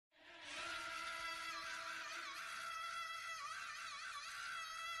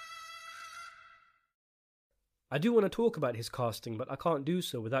I do want to talk about his casting, but I can't do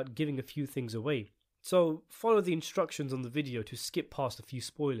so without giving a few things away. So follow the instructions on the video to skip past a few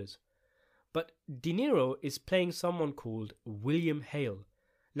spoilers. But De Niro is playing someone called William Hale.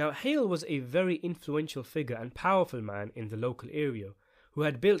 Now, Hale was a very influential figure and powerful man in the local area who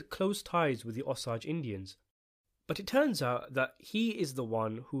had built close ties with the Osage Indians. But it turns out that he is the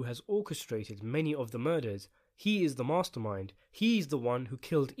one who has orchestrated many of the murders. He is the mastermind. He is the one who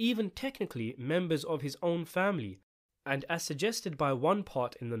killed even technically members of his own family. And as suggested by one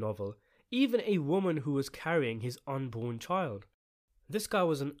part in the novel, even a woman who was carrying his unborn child. This guy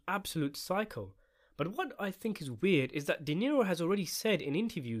was an absolute psycho. But what I think is weird is that De Niro has already said in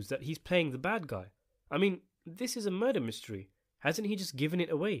interviews that he's playing the bad guy. I mean, this is a murder mystery. Hasn't he just given it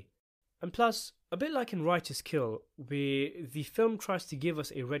away? And plus, a bit like in Righteous Kill, where the film tries to give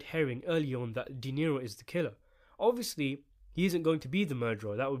us a red herring early on that De Niro is the killer. Obviously, he isn't going to be the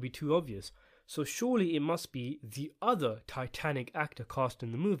murderer, that would be too obvious. So surely it must be the other Titanic actor cast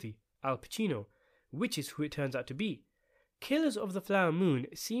in the movie, Al Pacino, which is who it turns out to be. Killers of the Flower Moon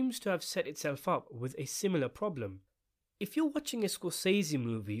seems to have set itself up with a similar problem. If you're watching a Scorsese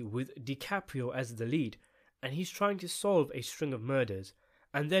movie with DiCaprio as the lead, and he's trying to solve a string of murders,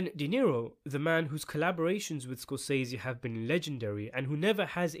 and then De Niro, the man whose collaborations with Scorsese have been legendary and who never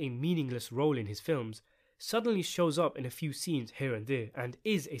has a meaningless role in his films, suddenly shows up in a few scenes here and there and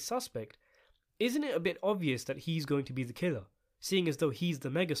is a suspect, isn't it a bit obvious that he's going to be the killer, seeing as though he's the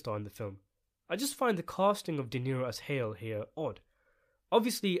megastar in the film? I just find the casting of De Niro as Hale here odd.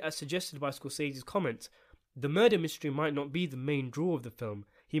 Obviously, as suggested by Scorsese's comments, the murder mystery might not be the main draw of the film.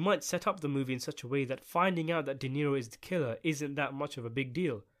 He might set up the movie in such a way that finding out that De Niro is the killer isn't that much of a big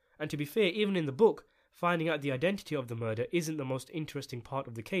deal. And to be fair, even in the book, finding out the identity of the murder isn't the most interesting part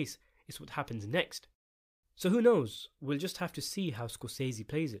of the case, it's what happens next. So who knows, we'll just have to see how Scorsese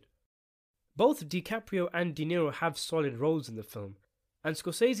plays it. Both DiCaprio and De Niro have solid roles in the film, and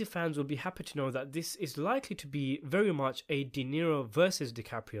Scorsese fans will be happy to know that this is likely to be very much a De Niro versus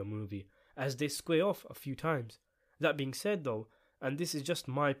DiCaprio movie, as they square off a few times. That being said though, and this is just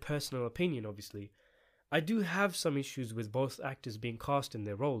my personal opinion obviously, I do have some issues with both actors being cast in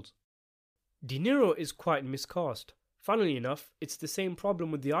their roles. De Niro is quite miscast. Funnily enough, it's the same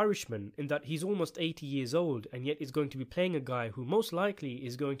problem with The Irishman in that he's almost 80 years old and yet is going to be playing a guy who most likely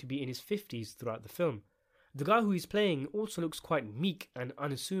is going to be in his 50s throughout the film. The guy who he's playing also looks quite meek and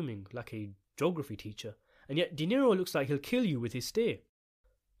unassuming, like a geography teacher, and yet De Niro looks like he'll kill you with his stare.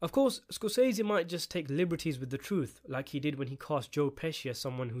 Of course, Scorsese might just take liberties with the truth, like he did when he cast Joe Pesci as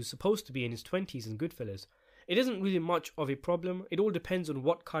someone who's supposed to be in his 20s in Goodfellas. It isn't really much of a problem, it all depends on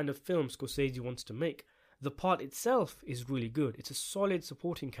what kind of film Scorsese wants to make. The part itself is really good, it's a solid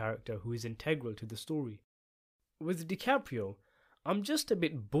supporting character who is integral to the story. With DiCaprio, I'm just a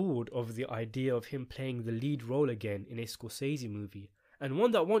bit bored of the idea of him playing the lead role again in a Scorsese movie, and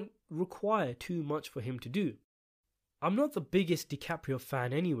one that won't require too much for him to do. I'm not the biggest DiCaprio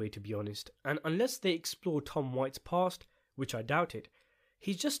fan anyway, to be honest, and unless they explore Tom White's past, which I doubt it,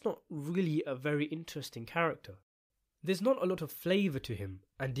 he's just not really a very interesting character. There's not a lot of flavour to him,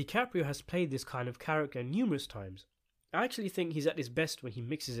 and DiCaprio has played this kind of character numerous times. I actually think he's at his best when he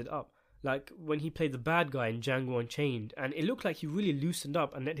mixes it up, like when he played the bad guy in Django Unchained, and it looked like he really loosened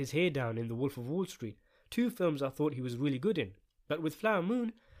up and let his hair down in The Wolf of Wall Street, two films I thought he was really good in. But with Flower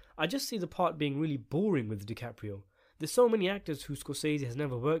Moon, I just see the part being really boring with DiCaprio. There's so many actors who Scorsese has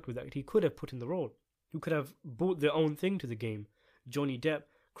never worked with that he could have put in the role, who could have brought their own thing to the game. Johnny Depp,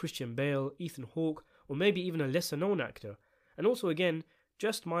 Christian Bale, Ethan Hawke, or maybe even a lesser known actor. And also again,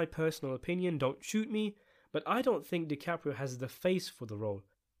 just my personal opinion, don't shoot me, but I don't think DiCaprio has the face for the role.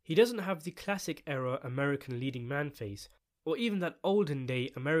 He doesn't have the classic era American leading man face, or even that olden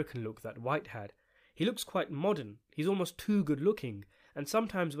day American look that White had. He looks quite modern, he's almost too good looking, and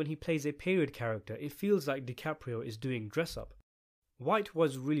sometimes when he plays a period character it feels like DiCaprio is doing dress up. White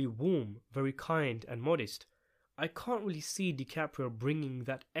was really warm, very kind and modest. I can't really see DiCaprio bringing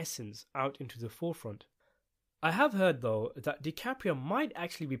that essence out into the forefront. I have heard though that DiCaprio might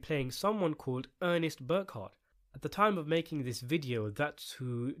actually be playing someone called Ernest Burkhart. At the time of making this video, that's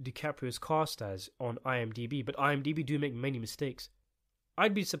who DiCaprio is cast as on IMDb, but IMDb do make many mistakes.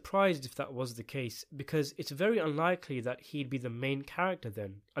 I'd be surprised if that was the case, because it's very unlikely that he'd be the main character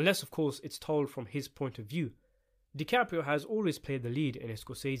then, unless of course it's told from his point of view. DiCaprio has always played the lead in a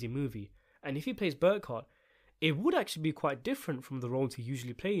Scorsese movie, and if he plays Burkhart, it would actually be quite different from the roles he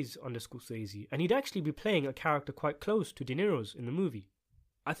usually plays under Scorsese, and he'd actually be playing a character quite close to De Niro's in the movie.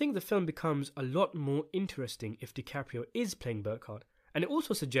 I think the film becomes a lot more interesting if DiCaprio is playing Burkhart, and it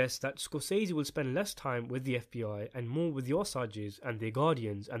also suggests that Scorsese will spend less time with the FBI and more with the Osages and their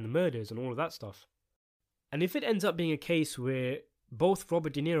guardians and the murders and all of that stuff. And if it ends up being a case where both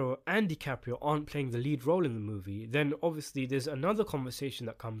Robert De Niro and DiCaprio aren't playing the lead role in the movie, then obviously there's another conversation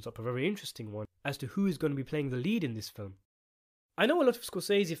that comes up, a very interesting one, as to who is going to be playing the lead in this film. I know a lot of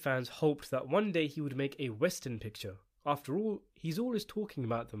Scorsese fans hoped that one day he would make a Western picture. After all, he's always talking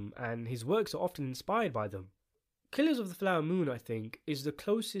about them, and his works are often inspired by them. Killers of the Flower Moon, I think, is the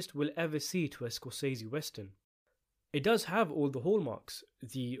closest we'll ever see to a Scorsese Western. It does have all the hallmarks: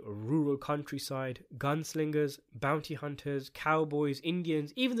 the rural countryside, gunslingers, bounty hunters, cowboys,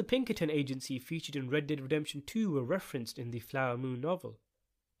 Indians, even the Pinkerton agency featured in Red Dead Redemption 2 were referenced in the Flower Moon novel.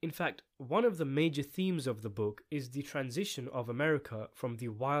 In fact, one of the major themes of the book is the transition of America from the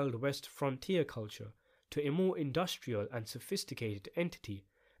Wild West frontier culture to a more industrial and sophisticated entity,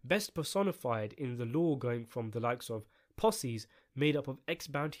 best personified in the law going from the likes of posses made up of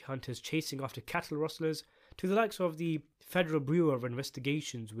ex-bounty hunters chasing after cattle rustlers to the likes of the Federal Bureau of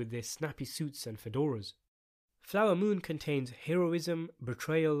Investigations with their snappy suits and fedoras. Flower Moon contains heroism,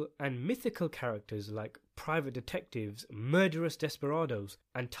 betrayal, and mythical characters like private detectives, murderous desperados,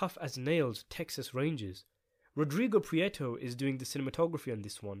 and tough-as-nails Texas Rangers. Rodrigo Prieto is doing the cinematography on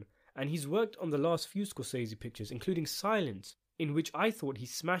this one, and he's worked on the last few Scorsese pictures, including Silence, in which I thought he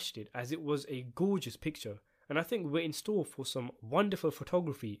smashed it, as it was a gorgeous picture, and I think we're in store for some wonderful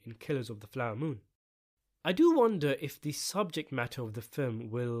photography in Killers of the Flower Moon. I do wonder if the subject matter of the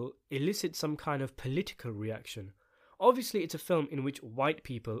film will elicit some kind of political reaction. Obviously, it's a film in which white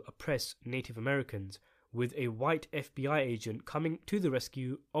people oppress Native Americans, with a white FBI agent coming to the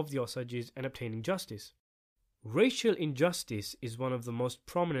rescue of the Osages and obtaining justice. Racial injustice is one of the most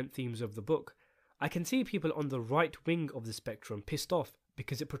prominent themes of the book. I can see people on the right wing of the spectrum pissed off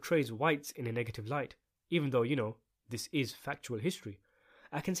because it portrays whites in a negative light, even though, this is factual history.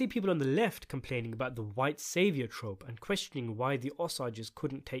 I can see people on the left complaining about the white savior trope and questioning why the Osages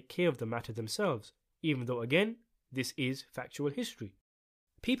couldn't take care of the matter themselves, even though, again, this is factual history.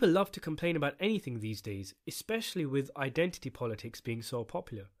 People love to complain about anything these days, especially with identity politics being so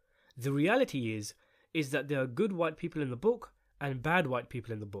popular. The reality is that there are good white people in the book and bad white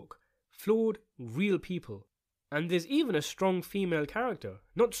people in the book. Flawed, real people. And there's even a strong female character.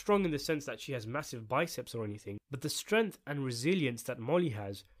 Not strong in the sense that she has massive biceps or anything, but the strength and resilience that Molly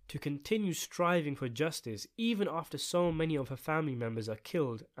has to continue striving for justice even after so many of her family members are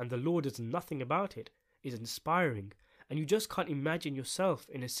killed and the law does nothing about it is inspiring, and you just can't imagine yourself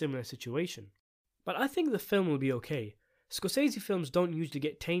in a similar situation. But I think the film will be okay. Scorsese films don't usually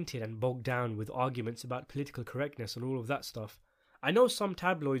get tainted and bogged down with arguments about political correctness and all of that stuff. I know some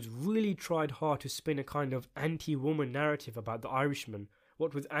tabloids really tried hard to spin a kind of anti-woman narrative about The Irishman,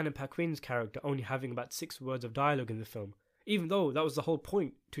 what with Anna Paquin's character only having about 6 words of dialogue in the film, even though that was the whole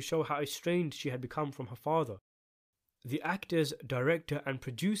point, to show how estranged she had become from her father. The actors, director and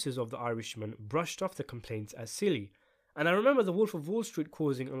producers of The Irishman brushed off the complaints as silly, and I remember The Wolf of Wall Street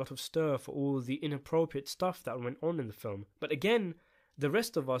causing a lot of stir for all the inappropriate stuff that went on in the film, but again, the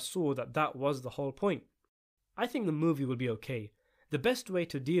rest of us saw that that was the whole point. I think the movie will be okay. The best way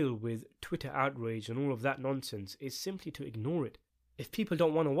to deal with Twitter outrage and all of that nonsense is simply to ignore it. If people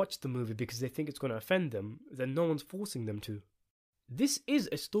don't want to watch the movie because they think it's going to offend them, then no one's forcing them to. This is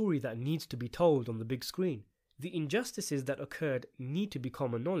a story that needs to be told on the big screen. The injustices that occurred need to be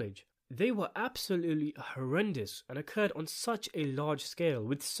common knowledge. They were absolutely horrendous and occurred on such a large scale,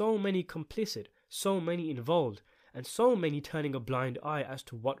 with so many complicit, so many involved, and so many turning a blind eye as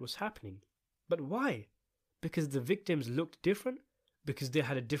to what was happening. But why? Because the victims looked different? Because they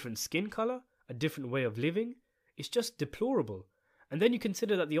had a different skin color, a different way of living? It's just deplorable. And then you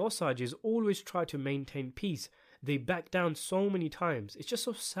consider that the Osages always try to maintain peace. They back down so many times. It's just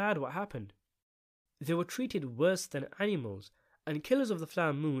so sad what happened. They were treated worse than animals, and Killers of the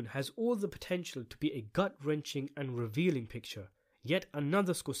Flower Moon has all the potential to be a gut-wrenching and revealing picture. Yet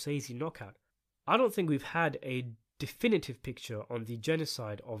another Scorsese knockout. I don't think we've had a definitive picture on the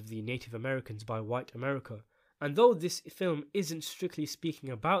genocide of the Native Americans by white America. And though this film isn't strictly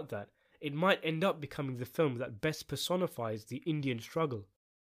speaking about that, it might end up becoming the film that best personifies the Indian struggle.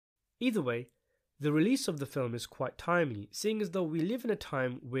 Either way, the release of the film is quite timely, seeing as though we live in a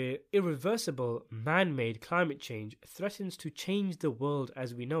time where irreversible man-made climate change threatens to change the world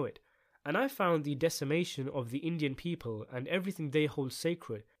as we know it, and I found the decimation of the Indian people and everything they hold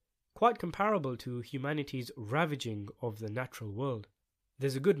sacred quite comparable to humanity's ravaging of the natural world.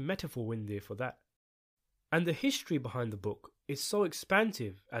 There's a good metaphor in there for that. And the history behind the book is so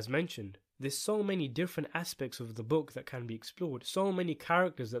expansive, as mentioned. There's so many different aspects of the book that can be explored, so many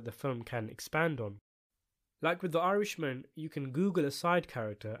characters that the film can expand on. Like with The Irishman, you can Google a side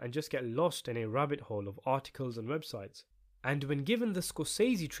character and just get lost in a rabbit hole of articles and websites. And when given the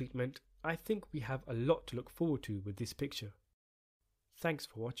Scorsese treatment, I think we have a lot to look forward to with this picture. Thanks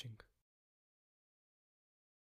for watching.